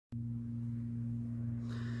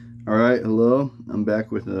Alright, hello. I'm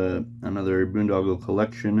back with another Boondoggle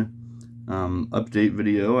Collection update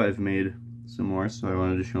video. I've made some more, so I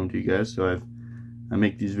wanted to show them to you guys. So I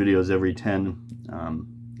make these videos every 10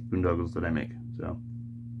 boondoggles that I make. So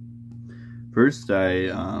first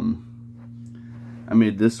I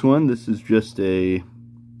made this one. This is just a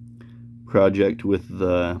project with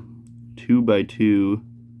the 2x2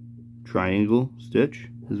 triangle stitch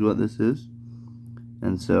is what this is.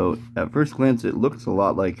 And so at first glance it looks a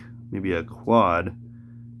lot like maybe a quad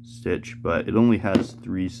stitch, but it only has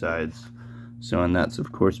 3 sides. So, and that's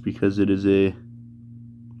of course because it is a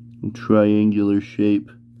triangular shape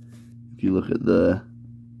if you look at the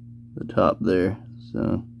top there.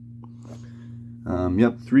 So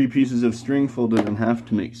yep, 3 pieces of string folded in half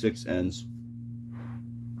to make 6 ends.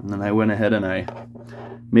 And then I went ahead and I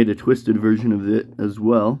made a twisted version of it as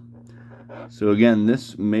well. So again,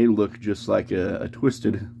 this may look just like a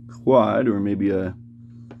twisted quad or maybe a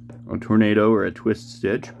tornado or a twist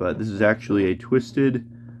stitch, but this is actually a twisted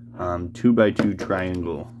 2x2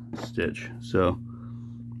 triangle stitch. So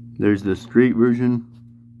there's the straight version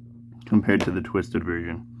compared to the twisted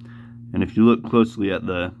version. And if you look closely at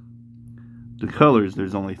the colors,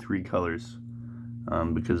 there's only 3 colors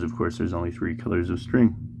because of course there's only 3 colors of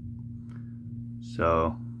string.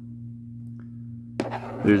 So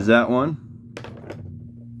there's that one.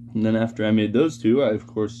 And then after I made those 2, I of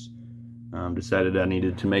course decided I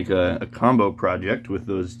needed to make a combo project with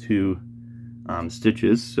those 2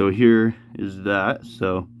 stitches. So here is that.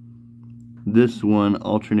 So this one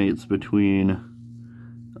alternates between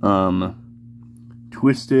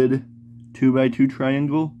twisted 2x2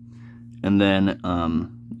 triangle and then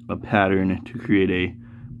a pattern to create a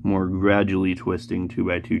more gradually twisting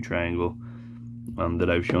 2x2 triangle that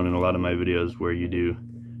I've shown in a lot of my videos, where you do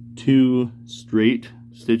 2 straight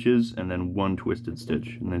stitches and then 1 twisted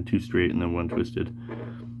stitch, and then 2 straight and then 1 twisted.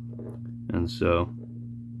 And so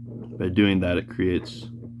by doing that it creates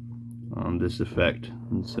this effect.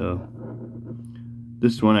 And so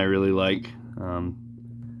this one I really like.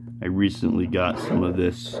 I recently got some of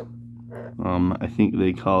this, I think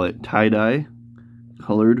they call it tie-dye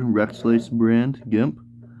colored rexlace brand gimp,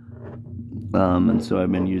 and so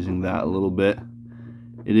I've been using that a little bit.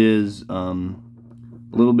 It is a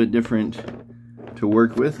little bit different to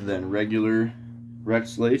work with than regular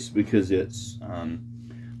rexlace because it's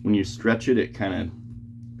when you stretch it, it kind of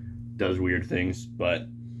does weird things, but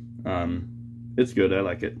it's good. I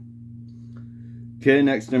like it. Okay,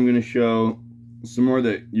 next I'm going to show some more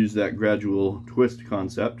that use that gradual twist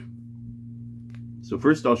concept. So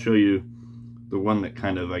first I'll show you the one that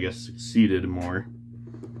kind of, I guess, succeeded more.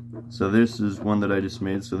 So this is one that I just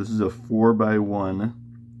made. So this is a 4x1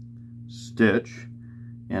 stitch,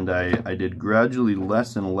 and I did gradually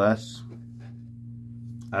less and less.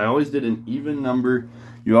 I always did an even number.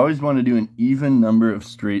 You always want to do an even number of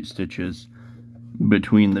straight stitches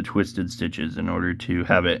between the twisted stitches in order to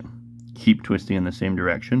have it keep twisting in the same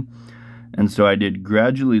direction. And so I did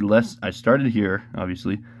gradually less. I started here,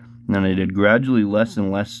 obviously, and then I did gradually less and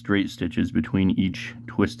less straight stitches between each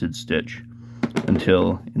twisted stitch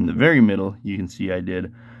until in the very middle you can see I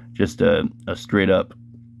did just a straight up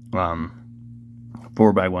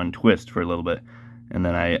 4x1 twist for a little bit, and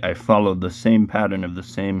then I followed the same pattern of the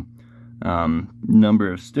same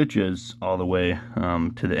number of stitches all the way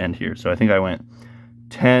to the end here. So I think I went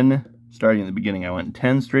 10, starting at the beginning, I went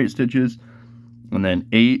 10 straight stitches, and then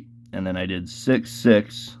 8, and then I did 6,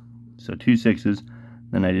 6, so 2 6s,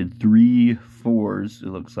 then I did 3 4s, it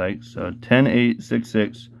looks like, so 10, 8, 6,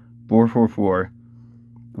 6, 4, 4, 4,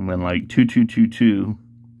 and then like 2, 2, 2, 2,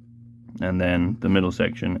 and then the middle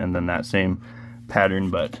section, and then that same pattern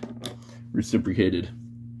but reciprocated.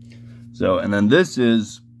 So, and then this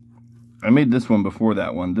is, I made this one before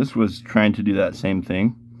that one. This was trying to do that same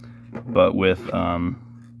thing but with a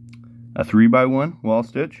 3x1 wall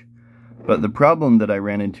stitch. But the problem that I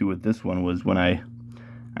ran into with this one was when I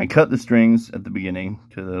cut the strings at the beginning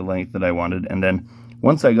to the length that I wanted, and then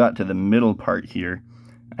once I got to the middle part here,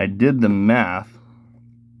 I did the math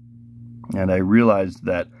and I realized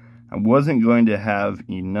that I wasn't going to have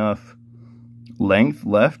enough length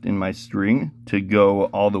left in my string to go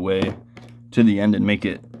all the way to the end and make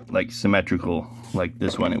it like symmetrical like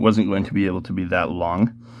this one. It wasn't going to be able to be that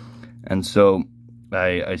long. And so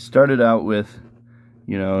I started out with,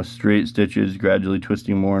 you know, straight stitches, gradually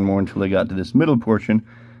twisting more and more until I got to this middle portion,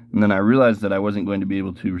 and then I realized that I wasn't going to be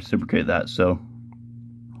able to reciprocate that. So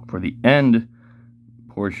for the end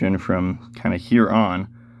portion from kind of here on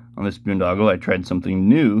this boondoggle, I tried something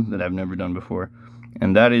new that I've never done before,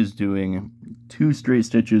 and that is doing 2 straight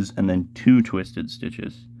stitches and then 2 twisted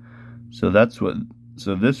stitches. So that's what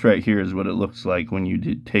So this right here is what it looks like when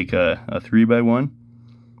you take a 3x1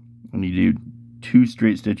 and you do 2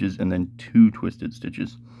 straight stitches and then 2 twisted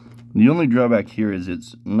stitches. The only drawback here is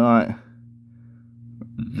it's not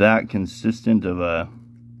that consistent of a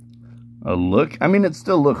look. I mean, it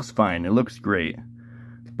still looks fine, it looks great,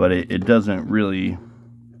 but it doesn't really,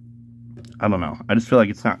 I don't know, I just feel like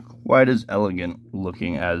it's not quite as elegant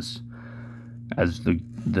looking as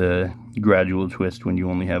the gradual twist when you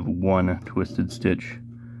only have 1 twisted stitch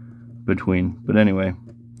between. But anyway,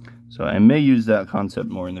 so I may use that concept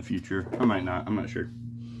more in the future. I might not, I'm not sure.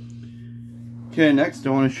 Okay, next I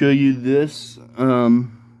want to show you this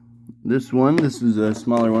this one. This is a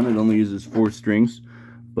smaller one. It only uses 4 strings,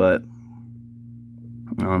 but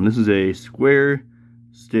this is a square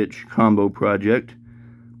stitch combo project.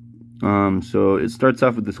 So it starts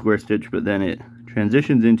off with the square stitch, but then it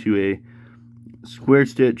transitions into a square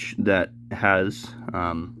stitch that has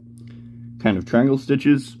kind of triangle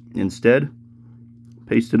stitches instead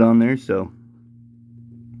pasted on there. So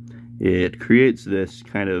it creates this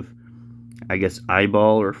kind of, I guess,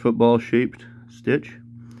 eyeball or football shaped stitch.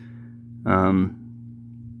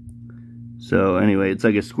 So anyway, it's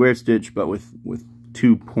like a square stitch but with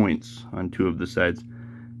 2 points on 2 of the sides,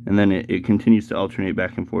 and then it continues to alternate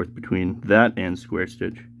back and forth between that and square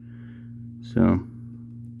stitch. So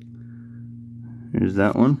here's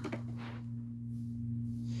that one.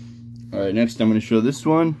 Alright, next I'm going to show this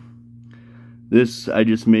one. This I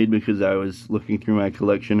just made because I was looking through my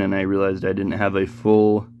collection and I realized I didn't have a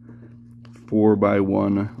full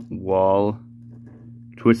 4x1 wall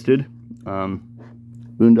twisted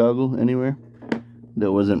boondoggle anywhere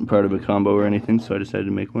that wasn't part of a combo or anything, so I decided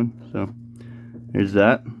to make one. So there's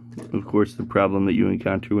that. Of course, the problem that you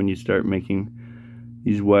encounter when you start making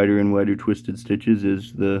these wider and wider twisted stitches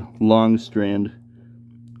is the long strand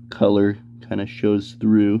color kind of shows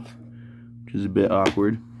through, which is a bit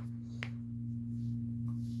awkward.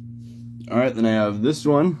 Alright, then I have this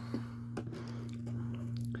one.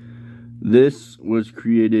 This was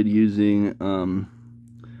created using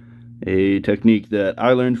a technique that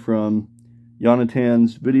I learned from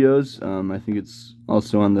Jonathan's videos. I think it's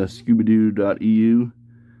also on the scoubidous.eu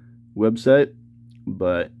website,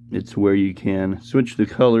 but it's where you can switch the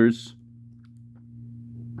colors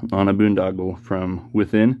on a boondoggle from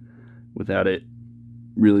within without it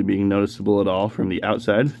really being noticeable at all from the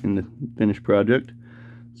outside in the finished project.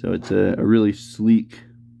 So it's a really sleek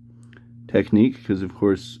technique because, of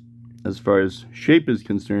course, as far as shape is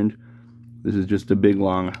concerned, this is just a big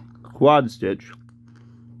long quad stitch,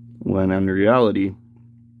 when in reality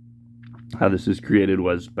how this is created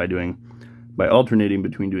was by alternating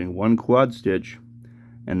between doing 1 quad stitch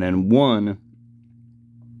and then 1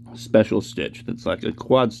 special stitch that's like a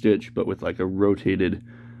quad stitch but with like a rotated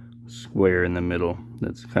square in the middle.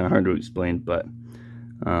 That's kind of hard to explain, but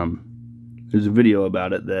there's a video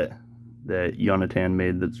about it that Jonathan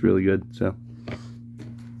made that's really good. So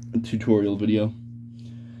a tutorial video.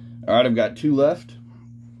 Alright, I've got 2 left.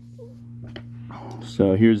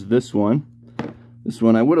 So here's this one. This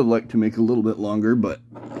one I would have liked to make a little bit longer, but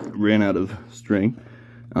ran out of string.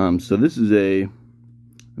 So this is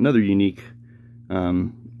another unique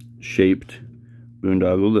shaped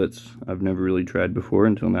boondoggle that's I've never really tried before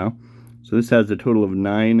until now. So this has a total of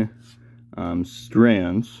 9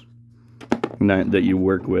 strands that you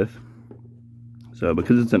work with. So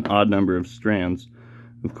because it's an odd number of strands,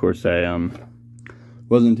 of course I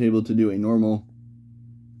wasn't able to do a normal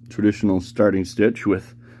traditional starting stitch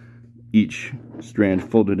with each strand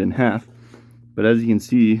folded in half, but as you can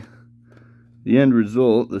see, the end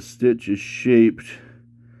result, the stitch is shaped,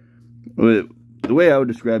 the way I would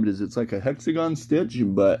describe it is it's like a hexagon stitch,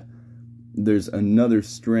 but there's another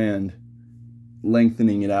strand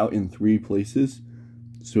lengthening it out in 3 places,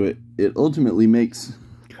 so it ultimately makes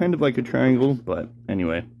kind of like a triangle. But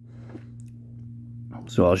anyway,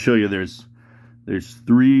 so I'll show you. There's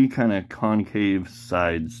 3 kind of concave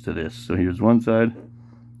sides to this. So here's one side,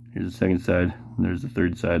 here's the second side, and there's the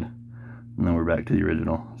third side, and then we're back to the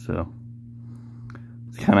original. So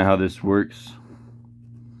it's kind of how this works.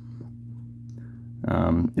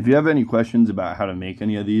 If you have any questions about how to make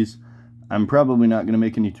any of these, I'm probably not going to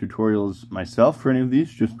make any tutorials myself for any of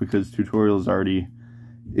these, just because tutorials already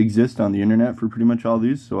exist on the internet for pretty much all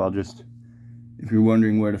these. So I'll just, if you're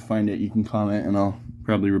wondering where to find it, you can comment and I'll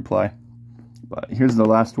probably reply. But here's the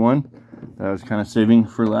last one that I was kind of saving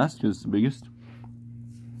for last because it's the biggest.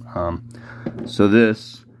 So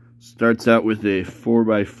this starts out with a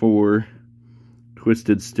 4x4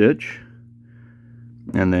 twisted stitch,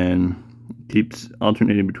 and then keeps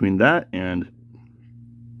alternating between that and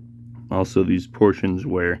also these portions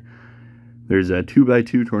where there's a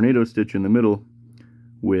 2x2 tornado stitch in the middle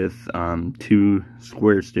with 2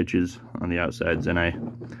 square stitches on the outsides, and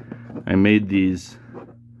I made these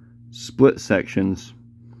split sections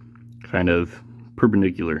kind of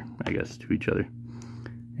perpendicular, I guess, to each other.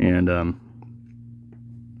 And I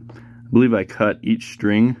believe I cut each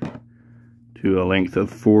string to a length of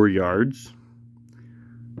 4 yards.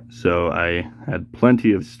 So I had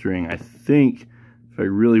plenty of string. I think if I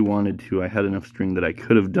really wanted to, I had enough string that I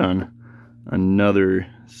could have done another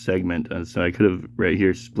segment. So I could have right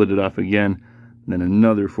here split it off again, and then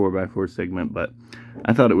another 4x4 segment, but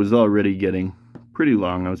I thought it was already getting pretty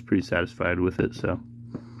long. I was pretty satisfied with it, so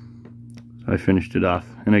I finished it off.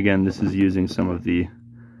 And again, this is using some of the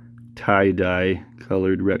tie-dye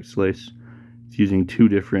colored rexlace. It's using 2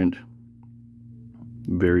 different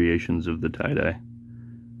variations of the tie-dye.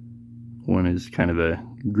 One is kind of a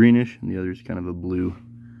greenish and the other is kind of a blue.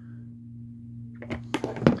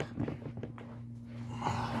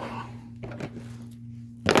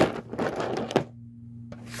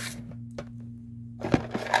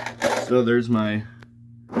 So there's my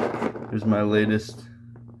latest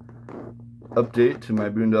update to my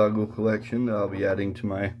Boondoggle collection that I'll be adding to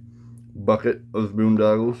my bucket of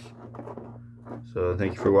boondoggles. So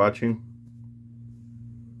thank you for watching.